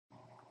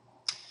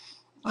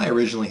I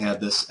originally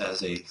had this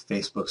as a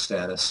Facebook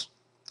status,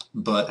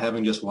 but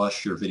having just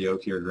watched your video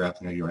here,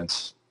 Grappling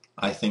Ignorance,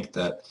 I think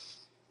that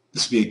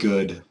this would be a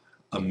good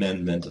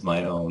amendment of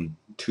my own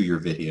to your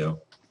video.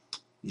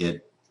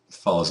 It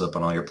follows up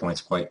on all your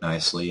points quite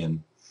nicely,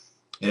 and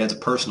it adds a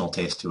personal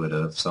taste to it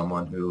of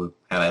someone who,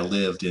 had I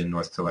lived in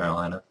North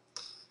Carolina,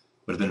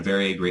 would have been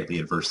very greatly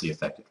adversely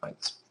affected by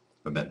this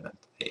amendment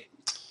they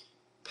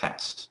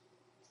passed.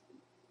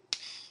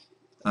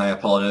 I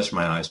apologize for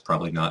my eyes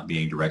probably not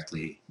being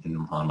directly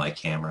on my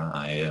camera.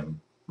 I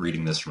am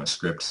reading this from a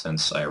script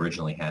since I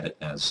originally had it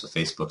as a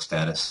Facebook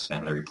status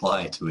and a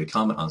reply to a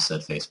comment on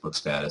said Facebook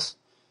status.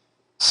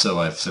 So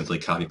I've simply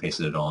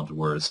copy-pasted it all into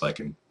Word so I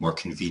can more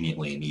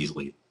conveniently and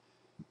easily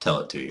tell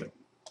it to you.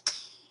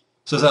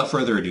 So without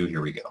further ado,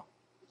 here we go.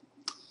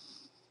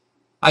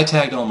 I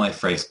tagged all my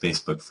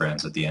Facebook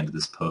friends at the end of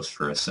this post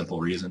for a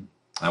simple reason.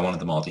 I wanted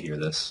them all to hear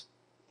this.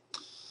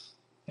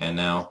 And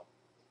now,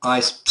 I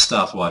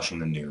stopped watching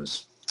the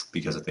news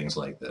because of things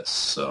like this,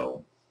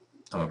 so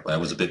I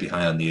was a bit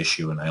behind on the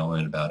issue, and I only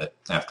learned about it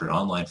after an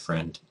online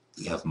friend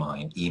of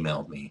mine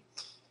emailed me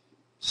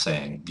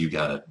saying, you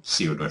gotta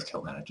see what North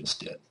Carolina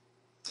just did.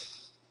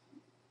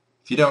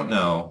 If you don't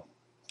know,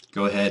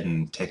 go ahead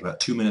and take about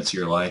 2 minutes of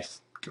your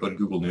life, go to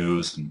Google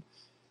News, and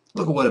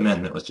look at what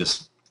amendment was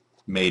just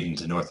made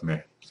into North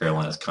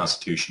Carolina's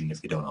Constitution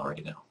if you don't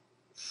already know.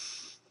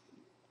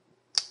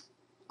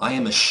 I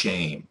am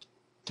ashamed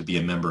to be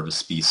a member of a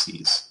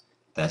species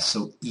that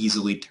so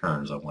easily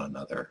turns on one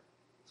another.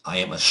 I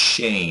am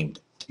ashamed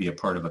to be a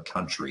part of a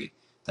country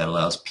that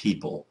allows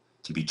people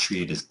to be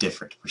treated as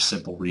different for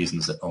simple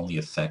reasons that only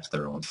affect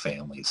their own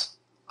families.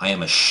 I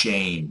am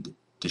ashamed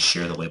to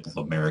share the label of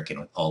American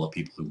with all the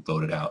people who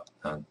voted out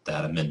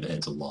that amendment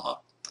into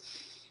law.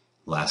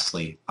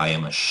 Lastly, I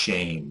am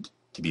ashamed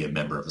to be a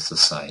member of a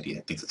society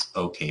that thinks it's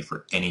okay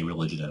for any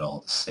religion at all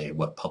to say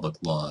what public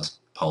laws,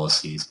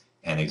 policies,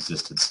 and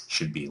existence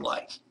should be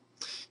like,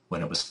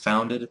 when it was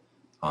founded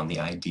on the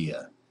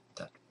idea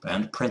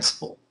and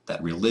principle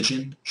that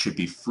religion should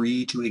be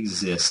free to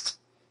exist,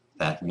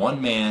 that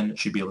one man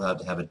should be allowed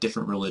to have a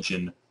different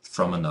religion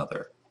from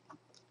another.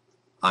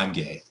 I'm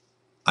gay.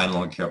 I no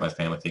longer care what my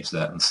family thinks of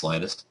that in the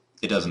slightest.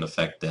 It doesn't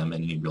affect them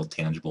in any real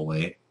tangible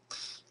way.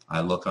 I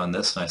look on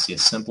this and I see a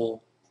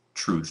simple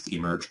truth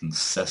emerge from the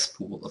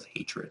cesspool of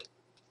hatred.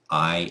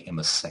 I am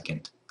a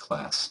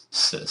second-class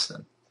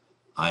citizen.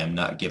 I am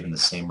not given the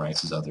same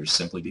rights as others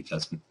simply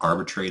because of an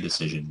arbitrary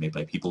decision made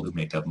by people who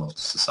make up most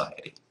of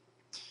society.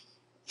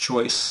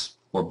 Choice,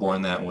 or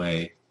born that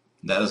way,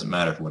 that doesn't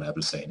matter for what I have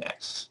to say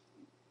next.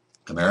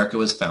 America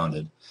was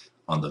founded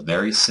on the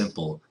very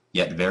simple,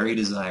 yet very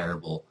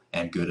desirable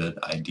and good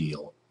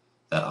ideal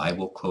that I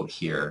will quote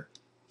here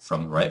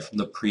right from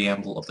the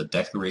preamble of the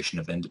Declaration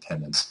of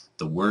Independence,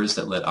 the words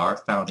that led our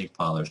founding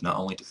fathers not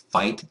only to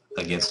fight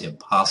against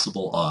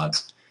impossible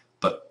odds,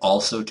 but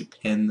also to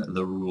pen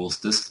the rules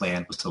this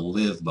land was to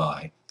live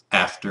by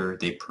after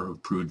they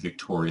proved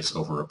victorious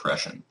over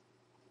oppression.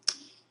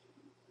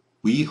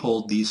 We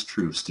hold these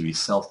truths to be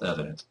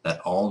self-evident,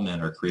 that all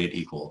men are created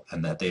equal,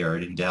 and that they are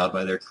endowed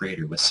by their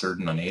Creator with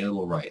certain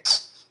unalienable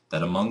rights,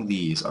 that among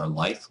these are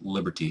life,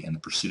 liberty, and the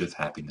pursuit of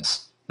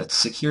happiness, that to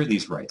secure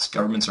these rights,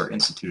 governments are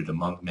instituted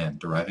among men,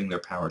 deriving their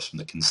powers from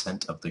the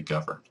consent of the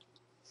governed.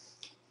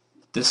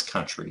 This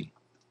country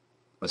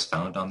was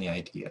founded on the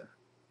idea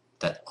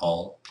that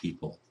all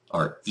people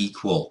are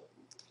equal.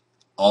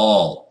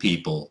 All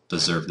people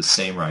deserve the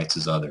same rights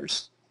as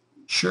others.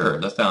 Sure,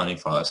 the founding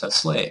fathers had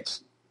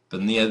slaves, but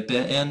in the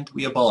end,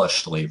 we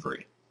abolished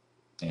slavery,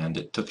 and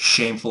it took a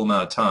shameful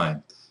amount of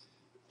time.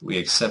 We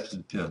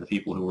accepted the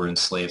people who were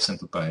enslaved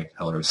simply by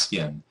color of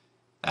skin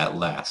at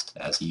last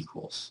as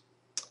equals,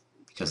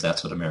 because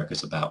that's what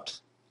America's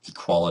about,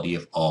 equality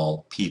of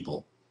all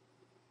people.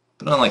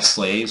 But unlike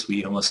slaves,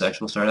 we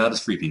homosexuals started out as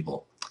free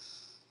people.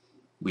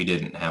 We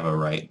didn't have a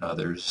right,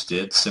 others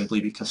did,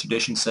 simply because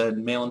tradition said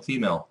male and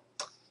female.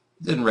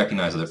 It didn't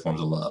recognize other forms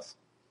of love.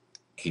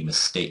 A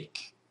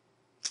mistake.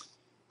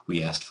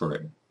 We asked for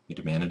it. We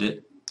demanded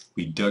it.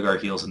 We dug our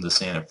heels into the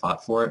sand and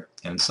fought for it.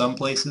 And in some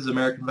places,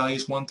 American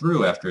values won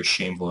through after a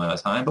shameful amount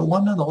of time, but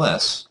won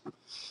nonetheless.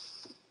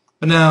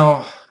 But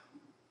now,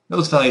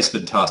 those values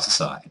have been tossed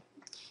aside,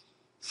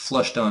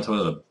 flushed down the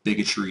toilet of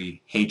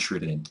bigotry,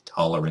 hatred, and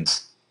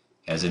intolerance,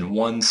 as in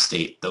one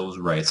state those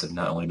rights have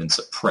not only been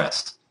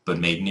suppressed, but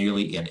made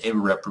nearly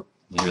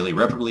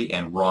irreparably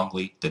and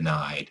wrongly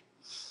denied.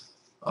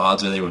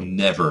 Odds are they will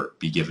never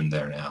be given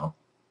there now,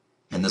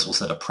 and this will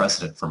set a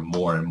precedent for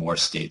more and more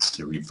states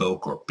to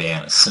revoke or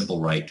ban a simple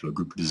right to a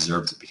group who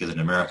deserves it, because in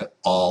America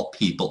all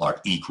people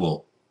are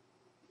equal.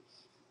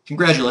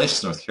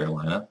 Congratulations, North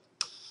Carolina.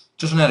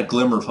 Just when I had a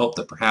glimmer of hope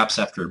that perhaps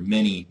after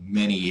many,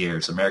 many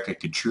years, America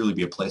could truly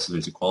be a place where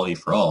there's equality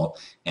for all,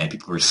 and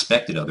people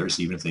respected others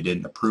even if they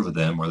didn't approve of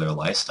them or their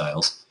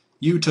lifestyles,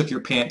 you took your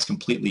pants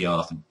completely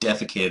off and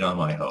defecated on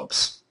my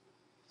hopes.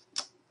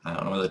 I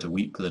don't know whether to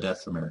weep for the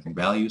death of American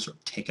values or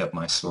take up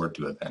my sword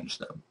to avenge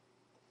them.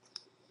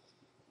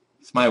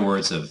 If my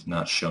words have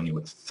not shown you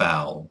what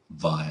foul,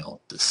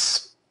 vile,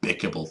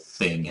 despicable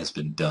thing has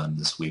been done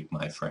this week,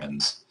 my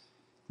friends.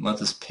 And let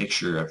this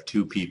picture of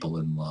two people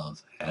in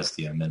love, as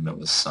the amendment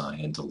was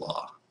signed into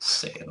law,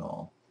 say it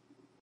all.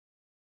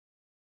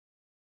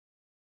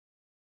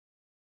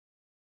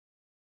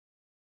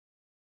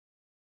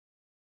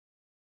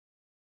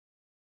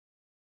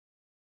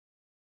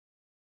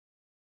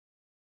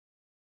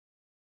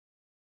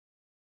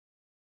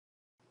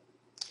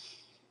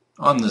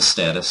 On this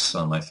status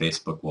on my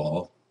Facebook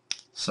wall,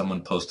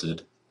 someone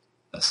posted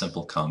a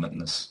simple comment in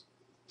this,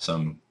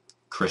 some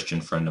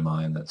Christian friend of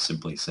mine that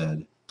simply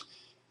said,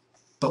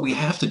 "But we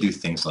have to do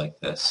things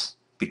like this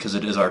because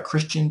it is our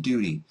Christian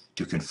duty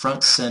to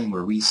confront sin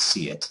where we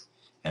see it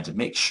and to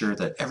make sure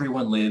that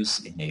everyone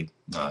lives in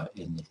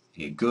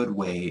a good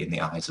way in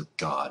the eyes of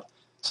God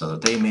so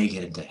that they may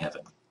get into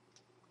heaven."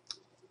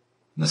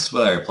 And this is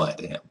what I replied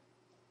to him.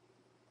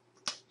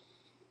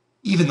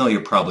 Even though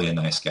you're probably a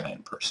nice guy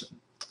in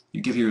person, you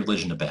give your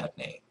religion a bad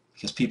name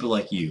because people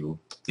like you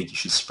think you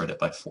should spread it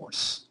by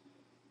force.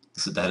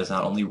 So that is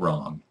not only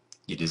wrong,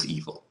 it is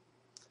evil.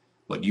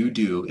 What you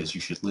do is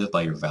you should live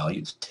by your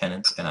values,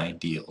 tenets, and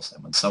ideals.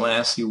 And when someone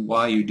asks you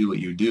why you do what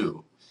you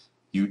do,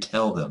 you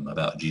tell them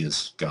about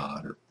Jesus,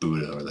 God, or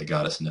Buddha, or the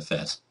goddess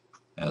Nefet.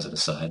 As an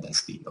aside,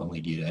 that's the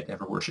only deity I'd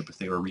ever worship if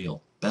they were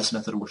real. Best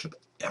method of worship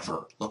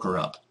ever. Look her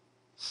up.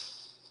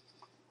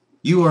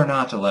 You are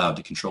not allowed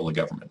to control the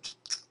government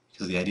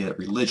because the idea that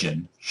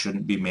religion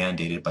shouldn't be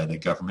mandated by the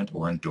government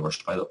or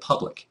endorsed by the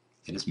public.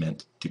 It is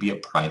meant to be a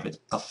private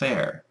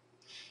affair.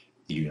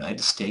 The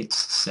United States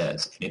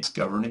says in its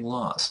governing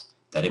laws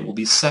that it will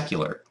be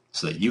secular,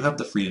 so that you have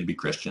the freedom to be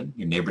Christian,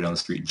 your neighbor down the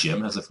street,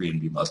 Jim, has the freedom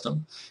to be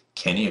Muslim,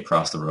 Kenny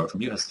across the road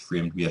from you has the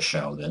freedom to be a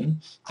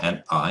Shaolin,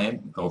 and I,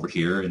 over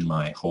here in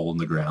my hole in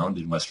the ground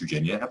in West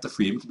Virginia, have the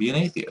freedom to be an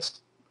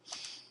atheist.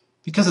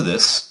 Because of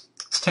this,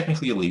 it's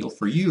technically illegal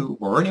for you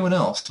or anyone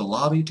else to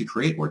lobby to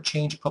create or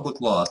change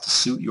public laws to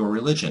suit your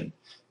religion.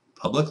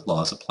 Public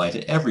laws apply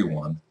to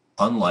everyone,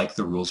 unlike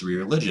the rules of your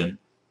religion,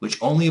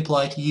 which only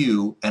apply to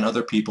you and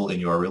other people in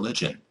your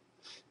religion.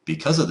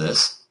 Because of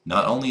this,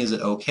 not only is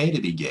it okay to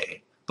be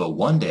gay, but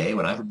one day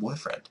when I have a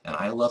boyfriend and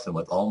I love him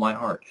with all my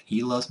heart and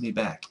he loves me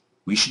back,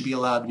 we should be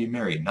allowed to be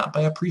married, not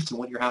by a priest in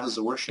one of your houses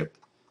of worship,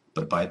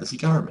 but by the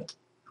government,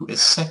 who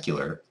is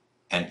secular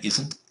and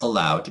isn't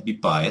allowed to be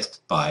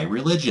biased by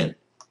religion.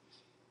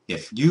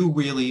 If you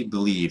really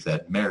believe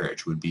that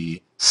marriage would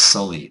be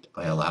sullied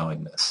by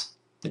allowing this,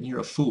 then you're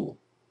a fool.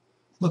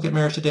 Look at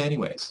marriage today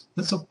anyways.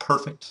 It's so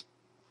perfect,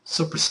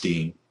 so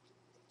pristine.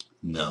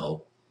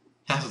 No.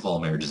 Half of all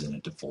marriages end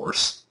in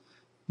divorce.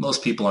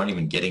 Most people aren't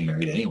even getting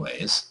married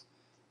anyways.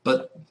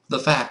 But the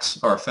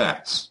facts are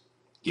facts.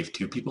 If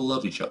two people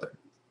love each other,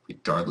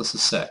 regardless of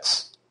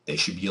sex, they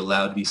should be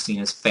allowed to be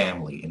seen as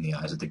family in the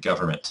eyes of the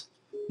government.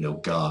 No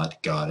god,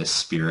 goddess,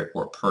 spirit,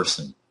 or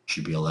person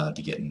should be allowed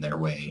to get in their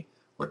way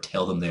or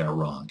tell them they are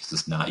wrong, because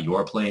it's not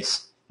your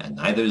place, and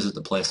neither is it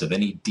the place of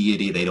any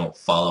deity they don't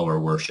follow or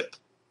worship.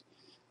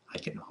 I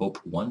can hope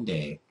one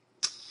day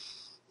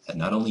that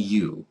not only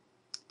you,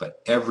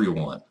 but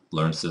everyone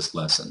learns this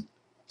lesson,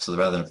 so that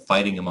rather than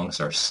fighting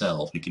amongst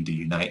ourselves, we can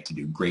unite to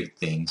do great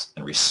things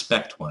and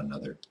respect one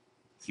another,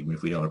 even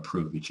if we don't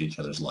approve of each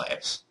other's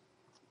lives.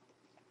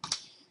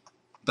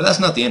 But that's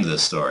not the end of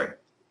this story.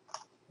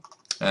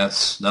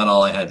 That's not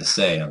all I had to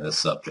say on this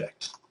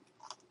subject.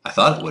 I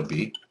thought it would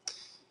be.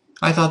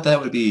 I thought that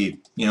would be,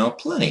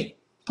 plenty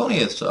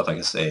of stuff I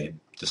could say.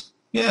 Just,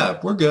 yeah,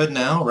 we're good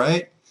now,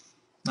 right?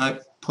 I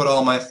put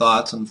all my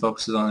thoughts and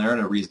focuses on there in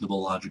a reasonable,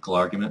 logical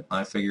argument.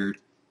 I figured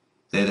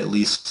they'd at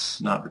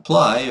least not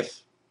reply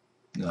if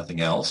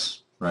nothing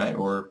else, right?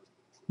 Or,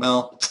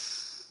 well,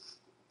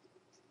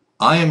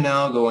 I am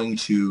now going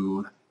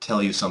to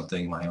tell you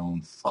something my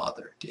own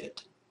father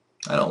did.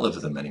 I don't live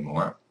with him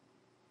anymore.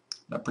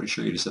 I'm pretty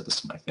sure you just said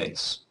this to my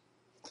face.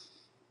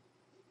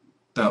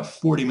 About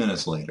 40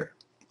 minutes later,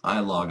 I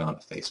log on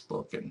to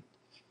Facebook, and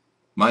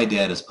my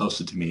dad has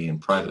posted to me in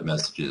private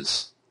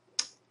messages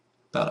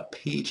about a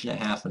page and a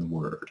half in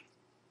Word.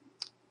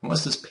 And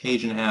what's this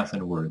page and a half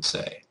in Word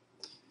say?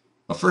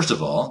 Well, first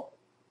of all,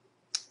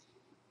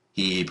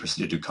 he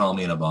proceeded to call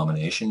me an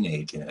abomination,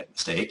 a genetic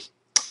mistake.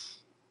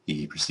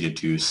 He proceeded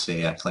to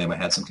say I claim I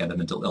had some kind of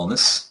mental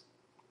illness.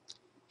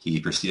 He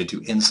proceeded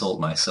to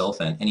insult myself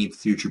and any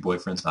future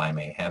boyfriends I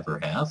may have or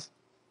have.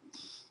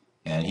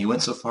 And he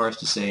went so far as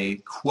to say,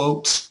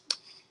 quote,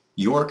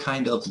 "Your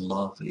kind of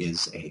love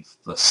is a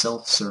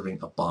self-serving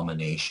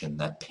abomination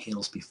that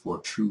pales before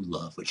true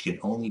love, which can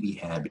only be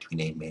had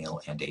between a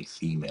male and a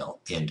female,"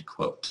 end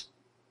quote.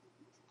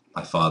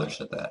 My father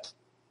said that.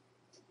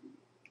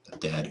 A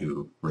dad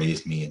who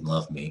raised me and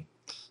loved me,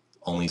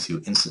 only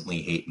to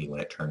instantly hate me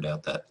when it turned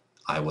out that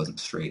I wasn't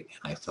straight,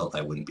 and I felt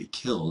I wouldn't be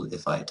killed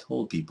if I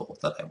told people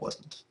that I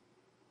wasn't.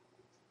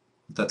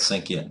 Let that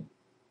sink in.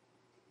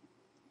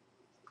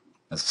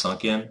 That's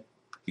sunk in?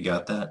 You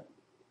got that?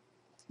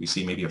 You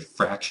see maybe a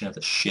fraction of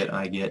the shit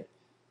I get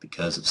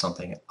because of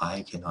something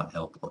I cannot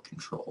help or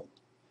control.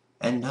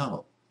 And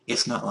no,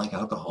 it's not like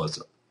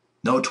alcoholism.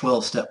 No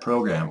 12-step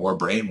program or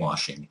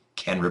brainwashing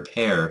can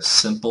repair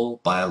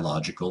simple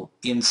biological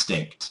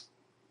instinct.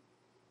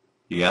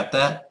 You got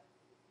that?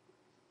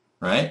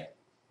 Right?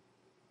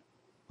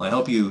 Well, I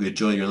hope you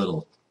enjoy your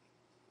little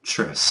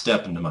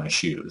step into my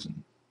shoes.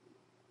 And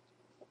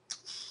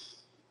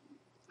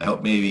I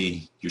hope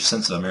maybe your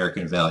sense of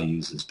American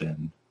values has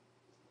been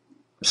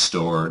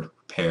restored,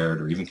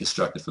 repaired, or even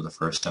constructed for the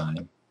first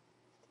time.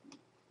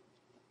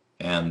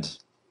 And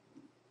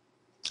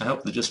I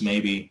hope that just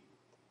maybe,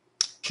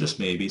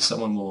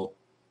 someone will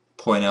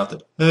point out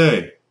that,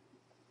 hey,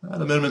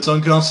 that amendment's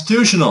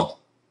unconstitutional,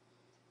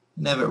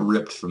 and have it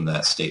ripped from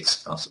that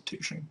state's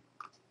constitution,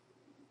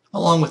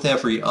 along with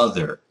every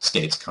other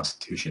state's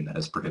constitution that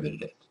has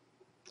prohibited it.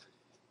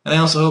 And I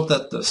also hope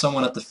that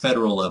someone at the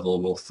federal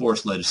level will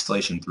force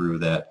legislation through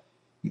that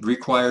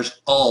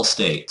requires all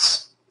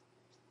states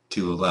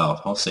to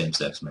allow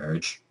same-sex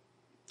marriage,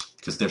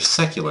 because they're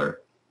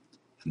secular,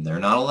 and they're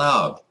not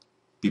allowed to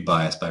be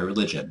biased by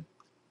religion.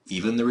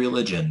 Even the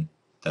religion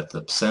that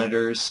the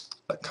senators,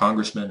 the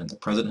congressmen, and the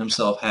president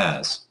himself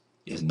has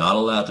is not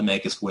allowed to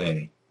make its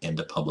way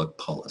into public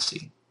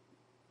policy.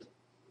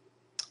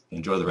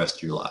 Enjoy the rest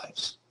of your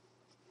lives.